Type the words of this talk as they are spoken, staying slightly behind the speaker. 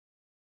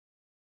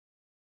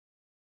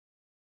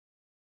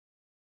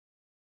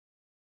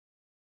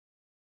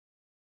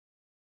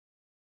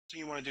thing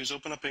you want to do is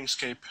open up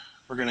Inkscape.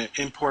 We're going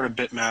to import a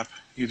bitmap,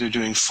 either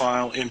doing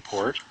File,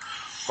 Import,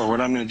 or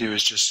what I'm going to do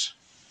is just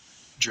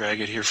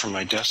drag it here from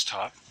my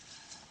desktop.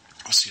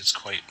 You'll see it's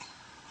quite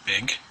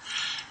big,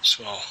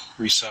 so I'll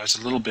resize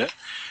a little bit.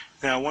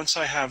 Now, once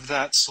I have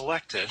that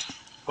selected,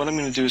 what I'm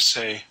going to do is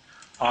say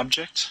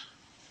Object,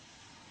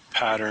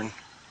 Pattern,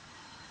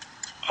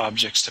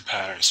 Objects to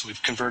Pattern. So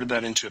we've converted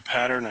that into a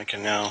pattern. I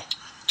can now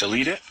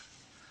delete it.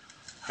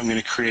 I'm going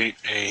to create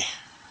a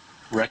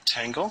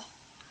rectangle,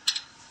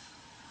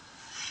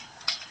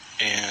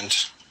 and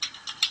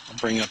I'll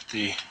bring up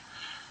the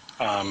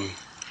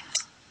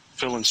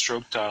fill and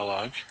stroke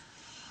dialog.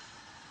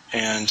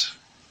 And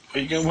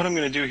what I'm going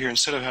to do here,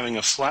 instead of having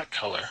a flat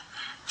color,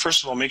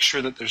 first of all, make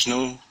sure that there's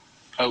no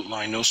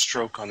outline, no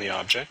stroke on the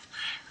object.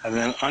 And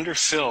then under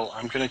fill,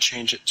 I'm going to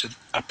change it to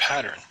a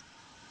pattern.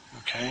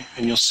 Okay?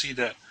 And you'll see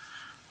that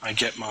I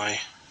get my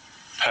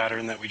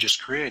pattern that we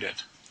just created,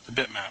 the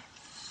bitmap.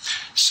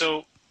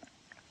 So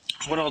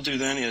what I'll do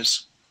then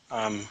is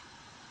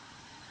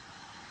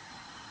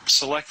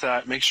select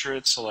that, make sure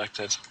it's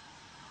selected,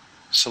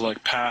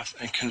 select path,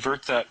 and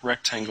convert that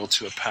rectangle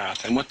to a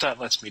path. And what that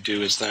lets me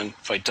do is then,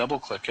 if I double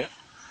click it,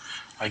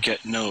 I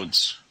get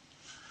nodes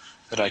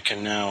that I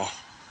can now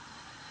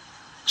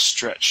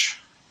stretch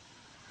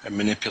and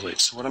manipulate.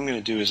 So what I'm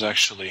going to do is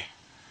actually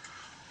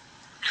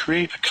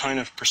create a kind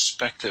of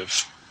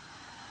perspective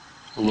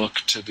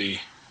look to the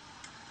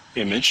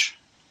image.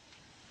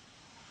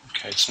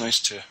 Okay, it's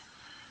nice to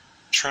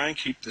try and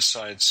keep the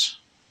sides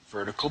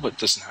vertical, but it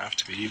doesn't have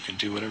to be. You can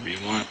do whatever you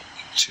want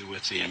to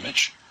with the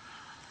image.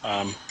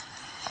 I'm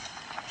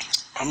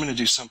going to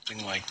do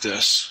something like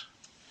this.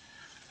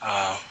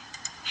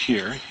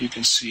 Here, you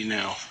can see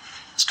now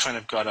it's kind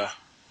of got a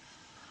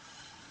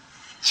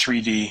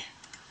 3D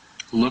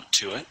look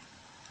to it.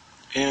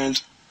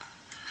 And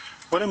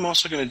what I'm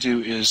also going to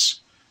do is,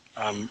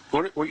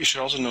 what you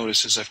should also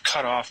notice is I've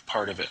cut off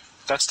part of it.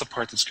 That's the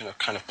part that's going to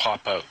kind of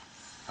pop out.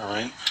 All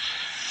right.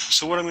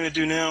 So what I'm going to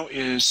do now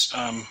is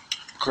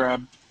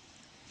grab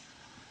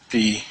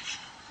the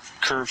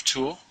curve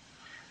tool,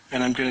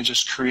 and I'm going to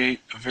just create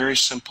a very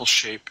simple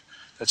shape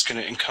that's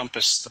going to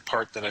encompass the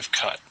part that I've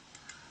cut.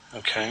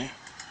 Okay?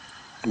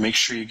 And make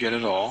sure you get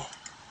it all,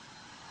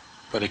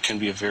 but it can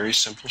be a very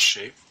simple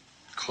shape,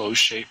 closed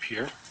shape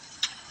here.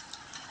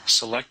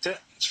 Select it.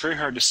 It's very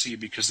hard to see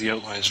because the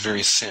outline is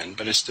very thin,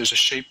 but there's a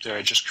shape there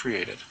I just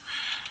created.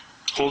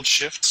 Hold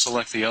Shift,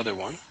 select the other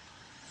one.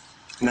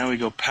 Now we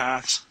go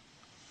Path,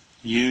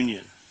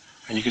 Union,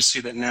 and you can see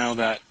that now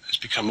that has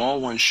become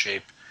all one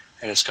shape,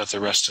 and it's got the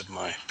rest of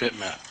my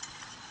bitmap.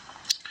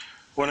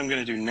 What I'm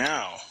going to do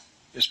now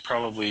is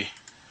probably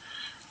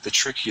the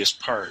trickiest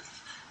part,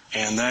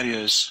 and that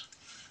is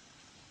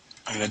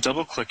I'm going to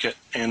double click it,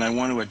 and I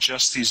want to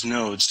adjust these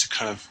nodes to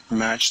kind of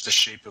match the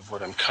shape of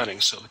what I'm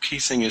cutting. So the key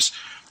thing is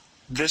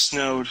this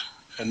node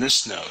and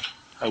this node,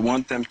 I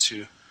want them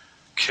to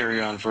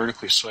carry on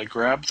vertically. So I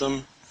grab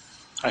them,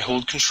 I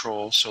hold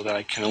Control so that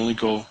I can only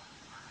go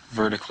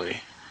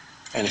vertically,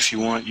 and if you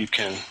want you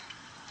can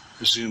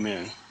zoom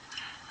in,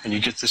 and you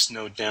get this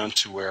node down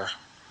to where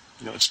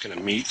it's going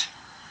to meet,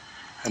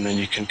 and then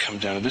you can come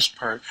down to this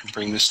part and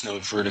bring this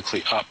node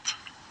vertically up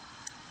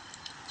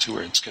to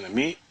where it's going to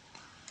meet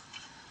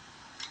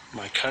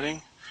my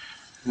cutting.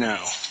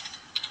 Now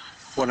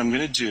what I'm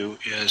going to do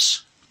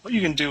is, what you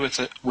can do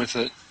with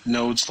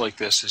nodes like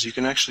this is you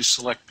can actually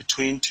select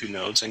between two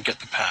nodes and get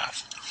the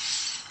path.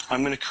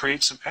 I'm going to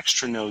create some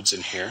extra nodes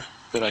in here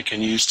that I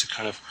can use to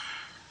kind of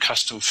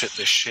custom fit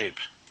this shape.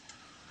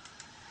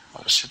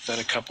 I'll just hit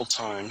that a couple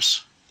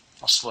times.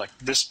 I'll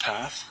select this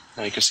path.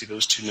 Now you can see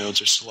those two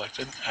nodes are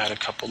selected. Add a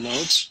couple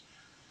nodes.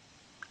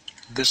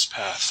 This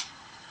path,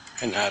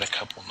 and add a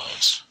couple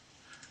nodes.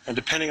 And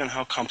depending on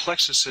how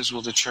complex this is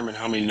will determine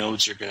how many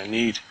nodes you're going to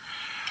need.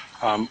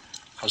 I'll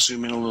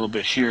zoom in a little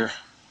bit here.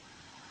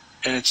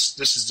 And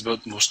this is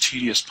about the most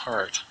tedious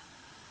part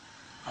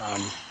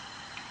of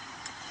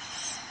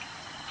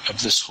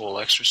this whole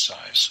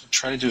exercise. I'll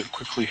try to do it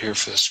quickly here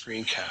for the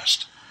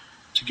screencast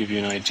to give you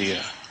an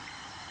idea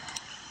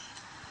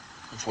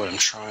of what I'm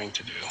trying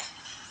to do.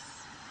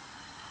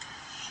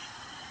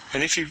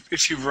 And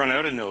if you've run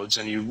out of nodes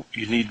and you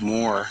need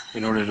more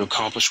in order to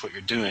accomplish what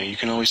you're doing, you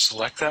can always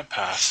select that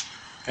path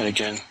and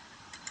again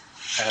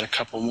add a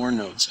couple more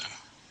nodes in.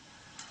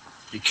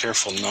 Be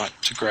careful not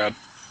to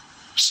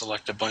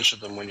select a bunch of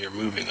them when you're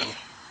moving them,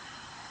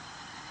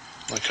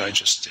 like I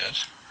just did.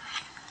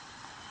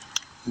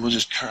 We'll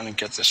just kind of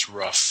get this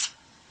rough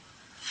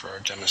for our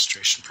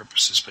demonstration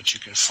purposes, but you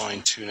can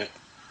fine-tune it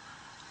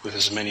with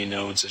as many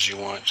nodes as you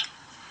want.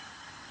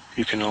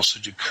 You can also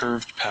do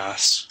curved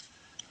paths,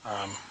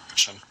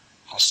 which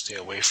I'll stay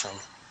away from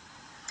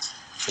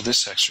for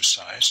this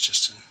exercise,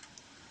 just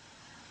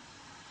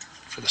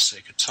for the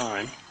sake of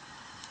time.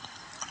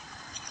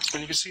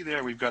 And you can see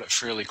there we've got it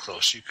fairly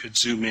close. You could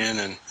zoom in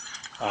and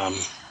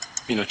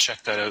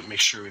check that out, make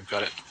sure we've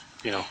got it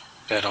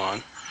dead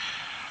on.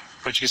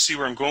 But you can see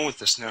where I'm going with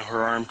this now.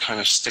 Her arm kind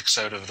of sticks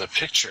out of the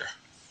picture.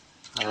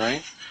 All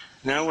right.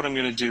 Now what I'm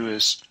going to do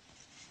is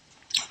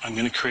I'm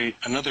going to create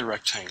another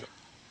rectangle.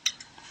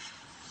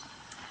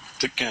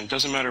 again,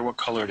 doesn't matter what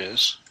color it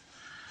is.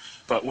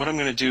 But what I'm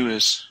going to do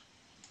is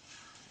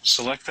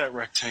select that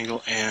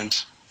rectangle,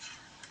 and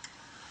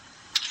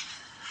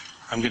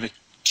I'm going to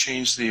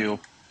change the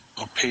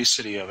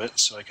opacity of it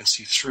so I can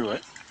see through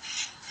it.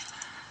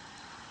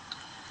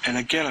 And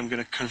again, I'm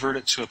going to convert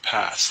it to a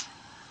path.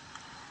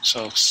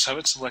 So have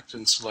it selected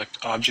and select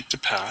Object to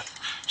Path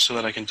so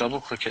that I can double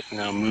click it and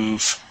now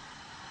move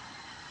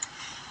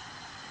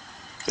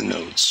the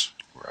nodes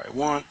where I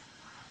want.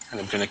 And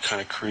I'm going to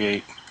kind of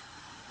create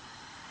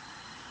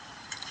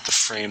the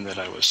frame that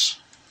I was,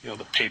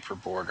 the paper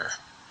border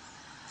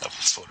of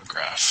the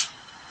photograph.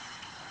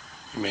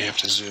 You may have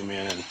to zoom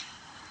in and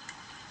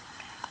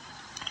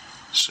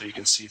so you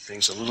can see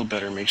things a little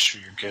better, make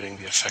sure you're getting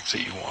the effect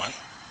that you want.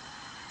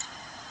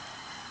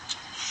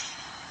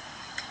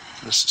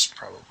 This is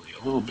probably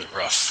a little bit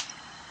rough,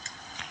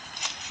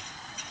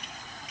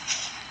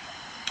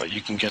 but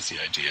you can get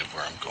the idea of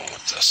where I'm going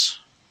with this.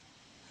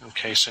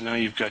 Okay, so now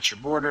you've got your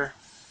border.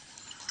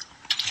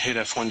 Hit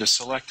F1 to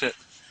select it.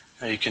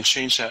 Now you can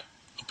change that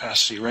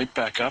opacity right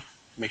back up.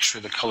 Make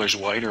sure the color's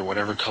white or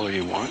whatever color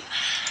you want.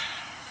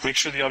 Make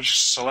sure the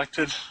object's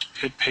selected.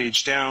 Hit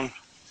Page Down.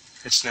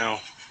 It's now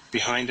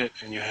behind it,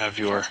 and you have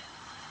your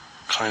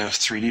kind of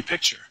 3D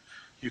picture.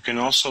 You can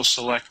also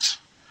select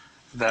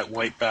that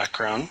white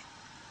background.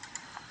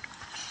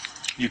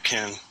 You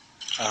can,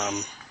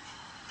 if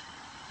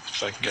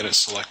I can get it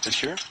selected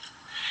here,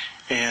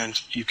 and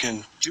you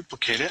can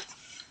duplicate it,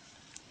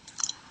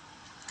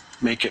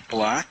 make it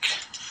black,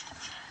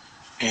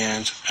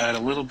 and add a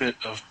little bit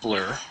of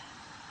blur,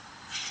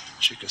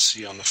 which you can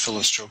see on the fill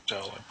and stroke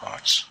dialog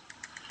box.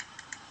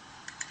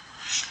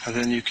 And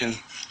then you can,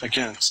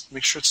 again,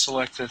 make sure it's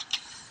selected,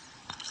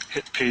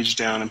 hit Page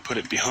Down and put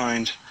it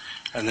behind,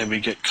 and then we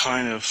get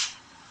kind of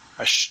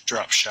a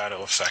drop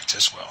shadow effect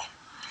as well.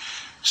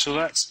 So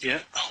that's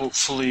it.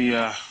 Hopefully,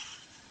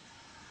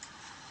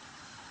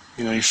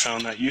 you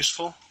found that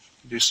useful.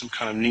 Do some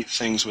kind of neat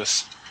things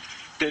with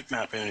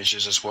bitmap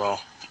images as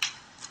well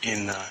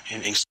in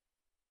Inkscape.